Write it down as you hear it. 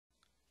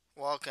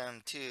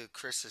Welcome to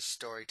Chris's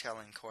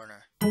Storytelling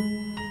Corner.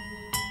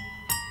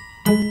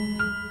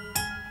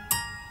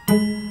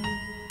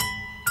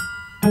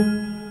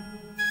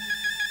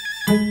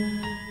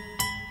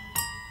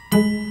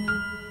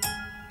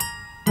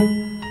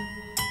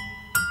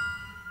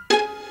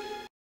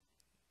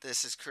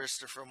 This is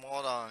Christopher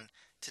Muldong.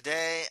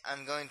 Today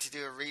I'm going to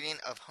do a reading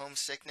of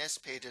Homesickness,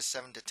 pages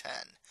 7 to 10.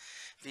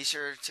 Be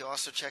sure to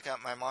also check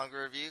out my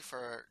manga review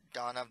for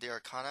Dawn of the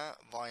Arcana,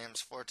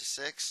 volumes 4 to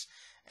 6,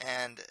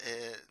 and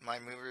my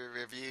movie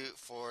review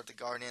for The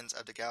Guardians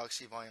of the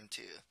Galaxy, volume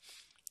 2.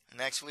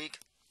 Next week,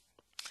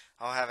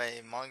 I'll have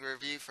a manga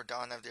review for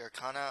Dawn of the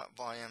Arcana,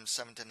 volumes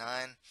 7 to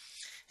 9,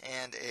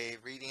 and a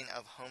reading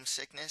of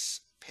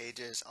Homesickness,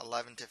 pages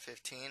 11 to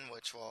 15,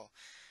 which will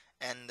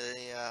end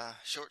the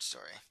short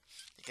story.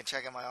 You can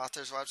check out my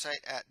author's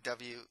website at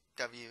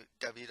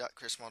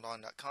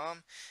www.chrismuldong.com.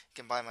 You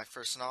can buy my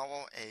first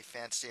novel, a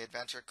fantasy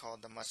adventure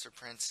called The Mustard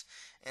Prince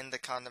in the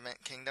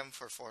Condiment Kingdom,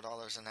 for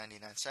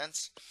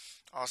 $4.99.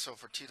 Also,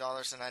 for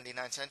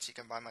 $2.99, you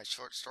can buy my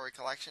short story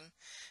collection,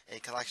 a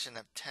collection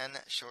of 10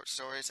 short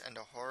stories in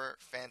the horror,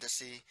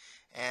 fantasy,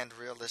 and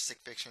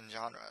realistic fiction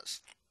genres.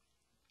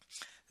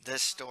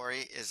 This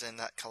story is in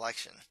that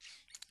collection.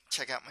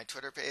 Check out my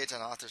Twitter page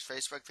and author's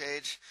Facebook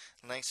page.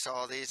 Links to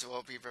all these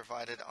will be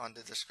provided on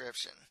the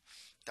description.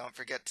 Don't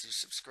forget to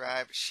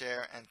subscribe,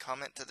 share, and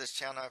comment to this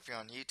channel if you're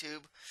on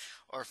YouTube,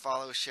 or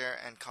follow, share,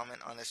 and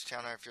comment on this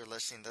channel if you're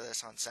listening to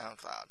this on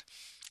SoundCloud.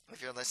 If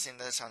you're listening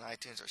to this on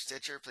iTunes or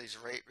Stitcher, please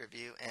rate,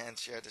 review, and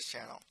share this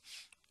channel.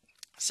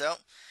 So,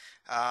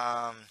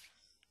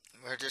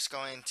 we're just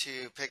going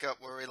to pick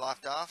up where we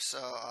left off, so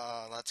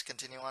let's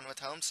continue on with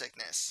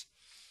Homesickness.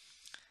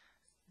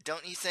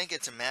 Don't you think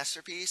it's a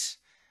masterpiece?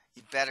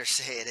 You better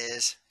say it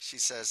is, she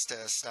says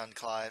to stunned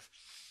Clive.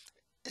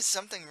 Is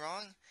something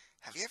wrong?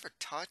 Have you ever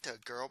talked to a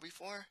girl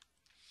before?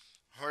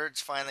 Words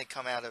finally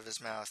come out of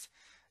his mouth.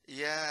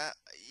 Yeah,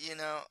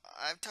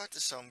 I've talked to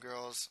some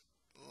girls,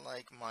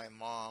 like my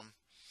mom.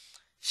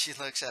 She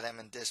looks at him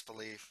in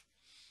disbelief.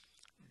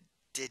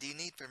 Did you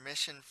need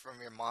permission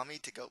from your mommy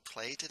to go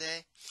play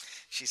today?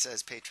 She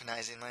says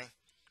patronizingly.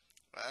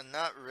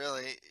 Not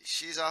really.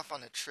 She's off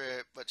on a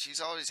trip, but she's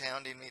always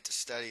hounding me to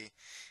study,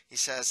 he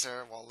says to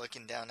her while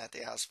looking down at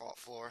the asphalt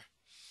floor.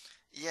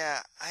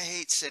 Yeah, I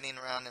hate sitting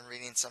around and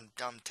reading some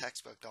dumb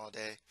textbook all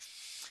day.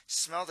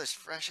 Smell this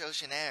fresh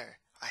ocean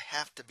air. I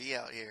have to be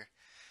out here.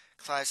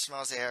 Clive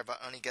smells the air,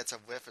 but only gets a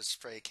whiff of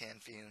spray can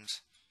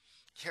fumes.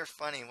 You're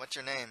funny. What's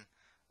your name?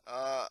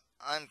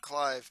 I'm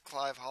Clive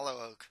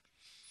Hollowoak.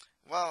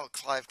 Well,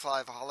 Clive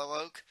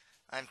Hollowoak,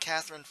 I'm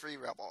Katherine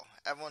Freerebel.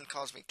 Everyone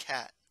calls me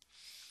Kat.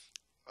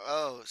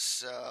 Oh,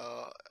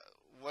 so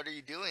what are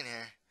you doing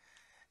here?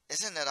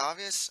 Isn't it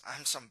obvious?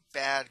 I'm some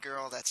bad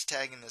girl that's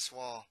tagging this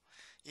wall.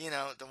 You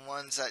know, the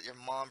ones that your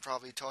mom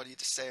probably told you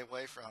to stay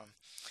away from,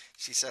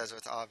 she says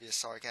with obvious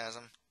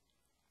sarcasm.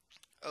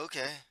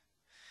 Okay,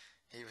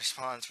 he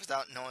responds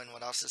without knowing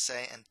what else to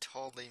say and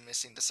totally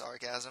missing the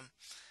sarcasm.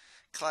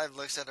 Clive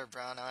looks at her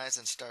brown eyes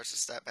and starts to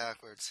step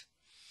backwards.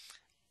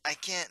 I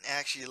can't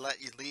actually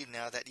let you leave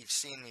now that you've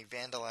seen me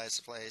vandalize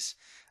the place.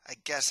 I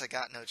guess I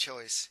got no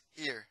choice.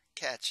 Here,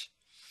 catch,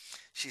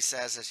 she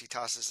says as she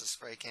tosses the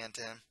spray can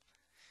to him.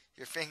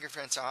 Your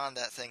fingerprints are on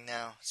that thing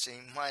now, so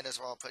you might as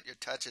well put your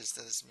touches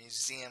to this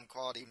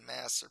museum-quality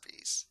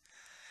masterpiece.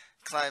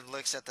 Clive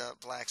looks at the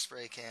black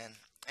spray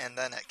can, and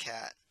then at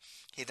Kat.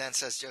 He then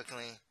says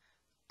jokingly,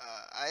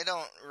 I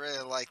don't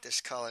really like this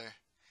color.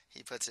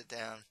 He puts it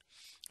down.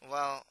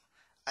 Well,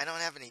 I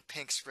don't have any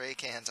pink spray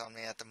cans on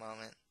me at the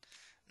moment.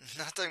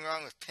 Nothing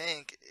wrong with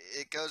pink.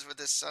 It goes with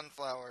this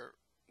sunflower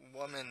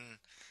woman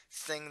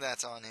thing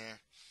that's on here.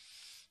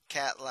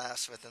 Kat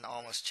laughs with an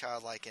almost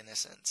childlike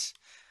innocence.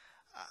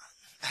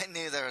 I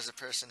knew there was a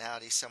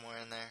personality somewhere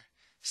in there.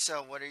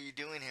 So what are you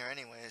doing here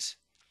anyways?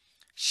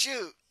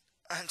 Shoot!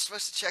 I'm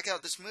supposed to check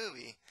out this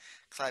movie.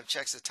 Clive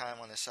checks the time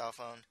on his cell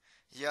phone.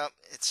 Yup,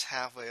 it's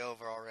halfway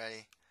over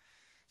already.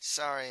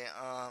 Sorry,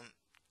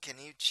 can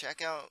you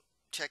check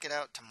it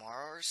out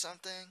tomorrow or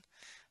something?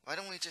 Why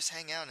don't we just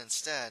hang out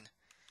instead?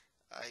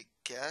 I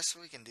guess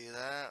we can do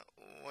that.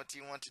 What do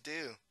you want to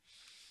do?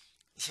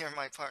 You're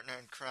my partner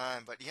in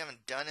crime, but you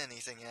haven't done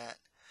anything yet.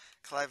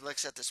 Clive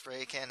looks at the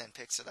spray can and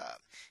picks it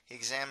up. He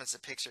examines the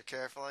picture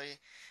carefully,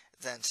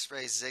 then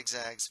sprays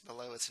zigzags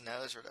below its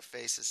nose where the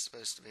face is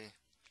supposed to be.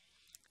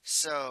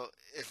 So,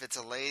 if it's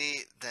a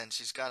lady, then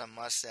she's got a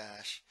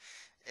mustache.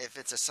 If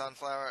it's a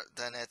sunflower,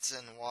 then it's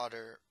in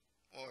water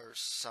or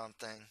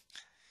something.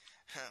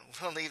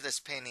 We'll leave this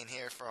painting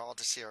here for all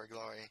to see our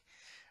glory.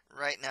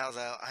 Right now,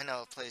 though, I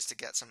know a place to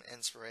get some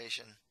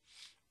inspiration.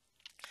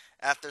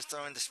 After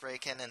throwing the spray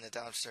can in the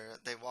dumpster,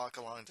 they walk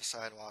along the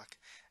sidewalk.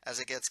 As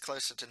it gets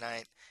closer to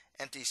night,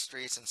 empty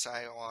streets and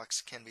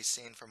sidewalks can be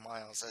seen for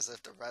miles, as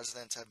if the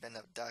residents have been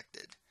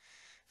abducted.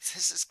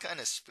 This is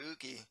kind of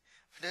spooky.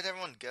 Where did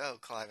everyone go?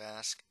 Clive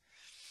asked.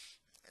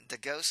 The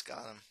ghosts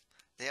got them.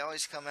 They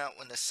always come out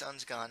when the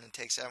sun's gone and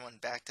takes everyone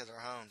back to their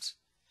homes.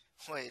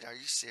 Wait, are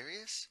you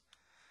serious?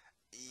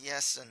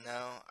 Yes and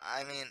no.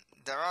 I mean,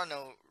 there are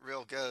no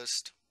real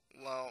ghosts.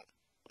 Well,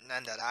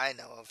 none that I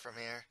know of from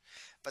here.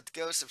 But the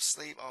ghost of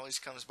sleep always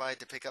comes by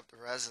to pick up the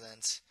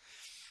residents.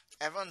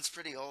 Everyone's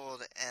pretty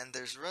old, and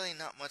there's really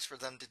not much for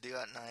them to do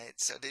at night,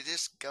 so they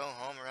just go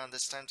home around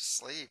this time to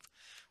sleep.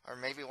 Or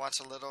maybe watch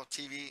a little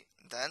TV,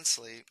 then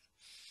sleep.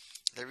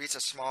 They reach a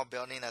small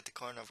building at the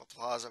corner of a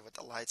plaza with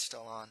the lights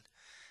still on.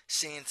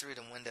 Seeing through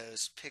the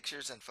windows,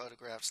 pictures and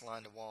photographs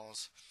line the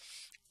walls.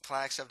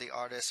 Plaques of the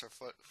artists or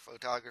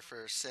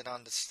photographers sit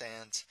on the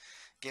stands,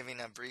 giving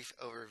a brief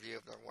overview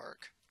of their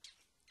work.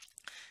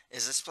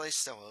 Is this place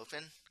still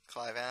open?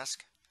 Clive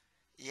asked.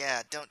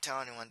 Yeah, don't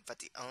tell anyone, but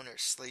the owner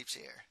sleeps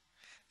here.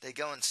 They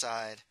go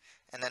inside,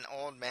 and an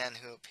old man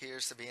who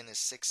appears to be in his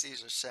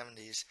 60s or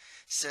 70s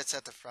sits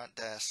at the front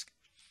desk.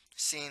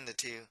 Seeing the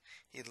two,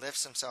 he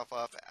lifts himself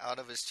up out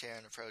of his chair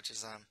and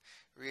approaches them.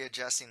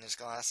 Readjusting his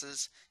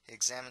glasses, he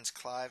examines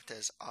Clive to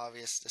his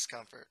obvious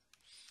discomfort.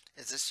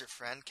 Is this your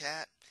friend,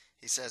 Kat?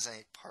 He says in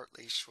a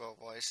partly shrill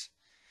voice.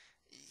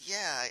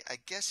 Yeah, I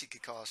guess you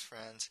could call us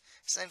friends.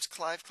 His name's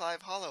Clive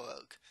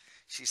Hollowoak,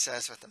 she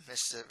says with a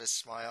mischievous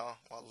smile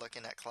while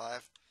looking at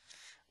Clive.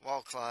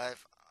 Well,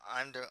 Clive,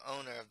 I'm the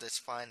owner of this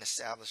fine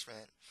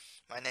establishment.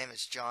 My name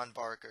is John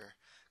Barker.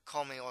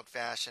 Call me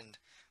old-fashioned,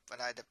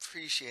 but I'd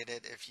appreciate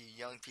it if you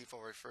young people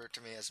referred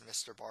to me as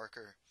Mr.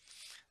 Barker.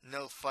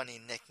 No funny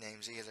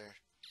nicknames either.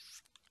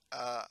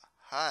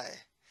 Hi,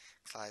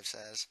 Clive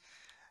says.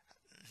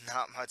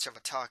 Not much of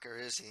a talker,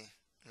 is he?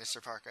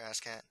 Mr. Parker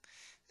asked Kat.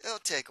 It'll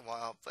take a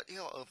while, but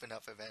he'll open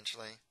up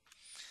eventually.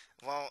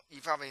 Well,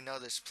 you probably know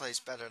this place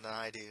better than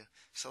I do,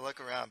 so look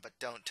around but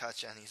don't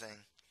touch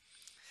anything.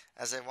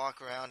 As they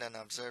walk around and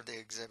observe the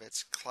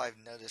exhibits, Clive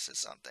notices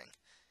something.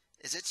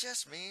 Is it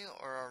just me,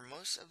 or are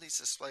most of these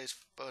displays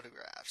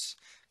photographs?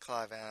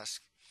 Clive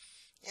asked.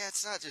 Yeah,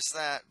 it's not just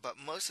that, but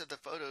most of the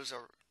photos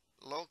are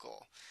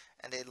local,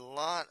 and a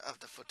lot of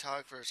the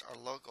photographers are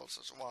locals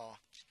as well.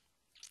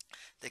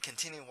 They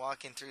continue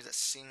walking through the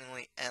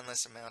seemingly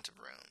endless amount of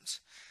rooms.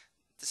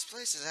 This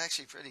place is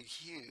actually pretty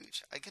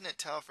huge. I couldn't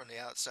tell from the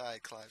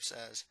outside, Clive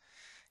says.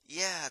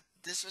 Yeah,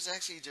 this was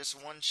actually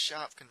just one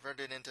shop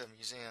converted into a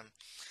museum.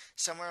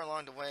 Somewhere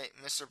along the way,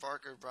 Mr.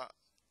 Barker brought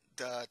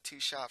the two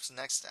shops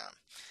next to him,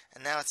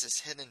 and now it's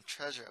this hidden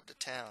treasure of the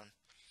town.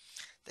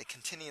 They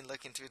continue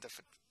looking through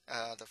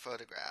the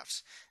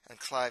photographs, and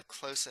Clive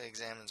closely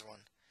examines one.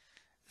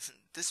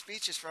 This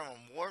beach is from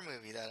a war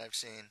movie that I've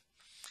seen.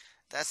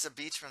 That's the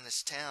beach from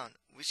this town.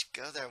 We should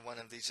go there one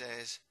of these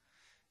days.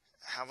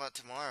 How about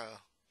tomorrow?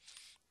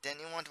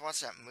 Didn't you want to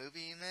watch that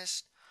movie you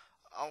missed?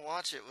 I'll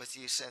watch it with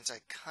you since I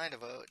kind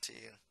of owe it to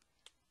you.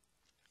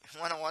 You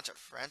want to watch a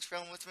French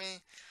film with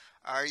me?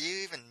 Are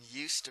you even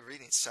used to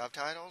reading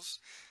subtitles?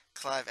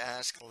 Clive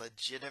asked,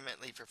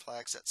 legitimately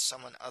perplexed that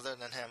someone other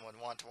than him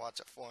would want to watch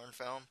a foreign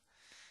film.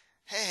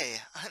 Hey,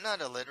 I'm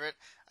not illiterate.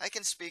 I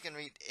can speak and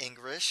read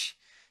English,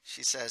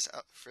 she says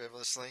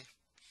frivolously.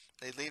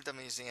 They leave the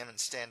museum and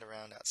stand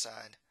around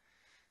outside.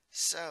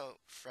 So,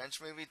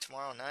 French movie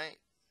tomorrow night,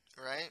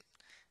 right?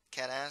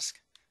 Kat asked.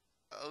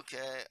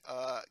 Okay,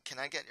 can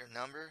I get your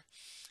number?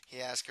 He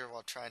asked her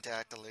while trying to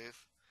act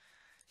aloof.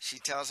 She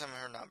tells him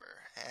her number,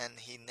 and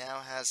he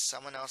now has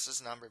someone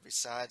else's number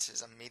besides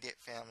his immediate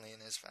family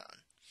in his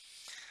phone.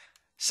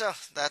 So,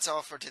 that's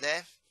all for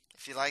today.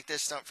 If you like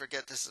this, don't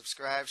forget to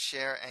subscribe,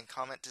 share, and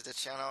comment to the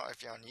channel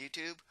if you're on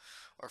YouTube,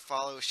 or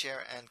follow,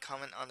 share, and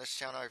comment on this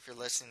channel if you're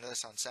listening to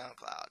this on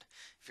SoundCloud.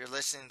 If you're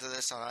listening to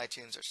this on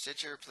iTunes or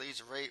Stitcher,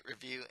 please rate,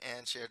 review,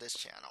 and share this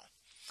channel.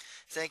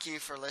 Thank you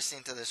for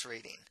listening to this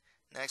reading.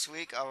 Next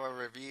week, I will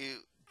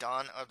review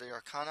Dawn of the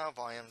Arcana,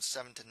 Volumes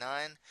 7 to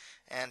 9,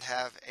 and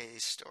have a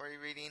story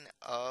reading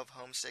of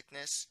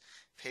Homesickness,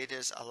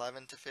 pages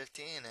 11 to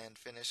 15, and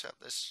finish up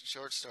this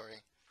short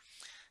story.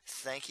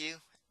 Thank you,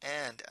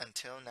 and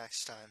until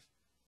next time.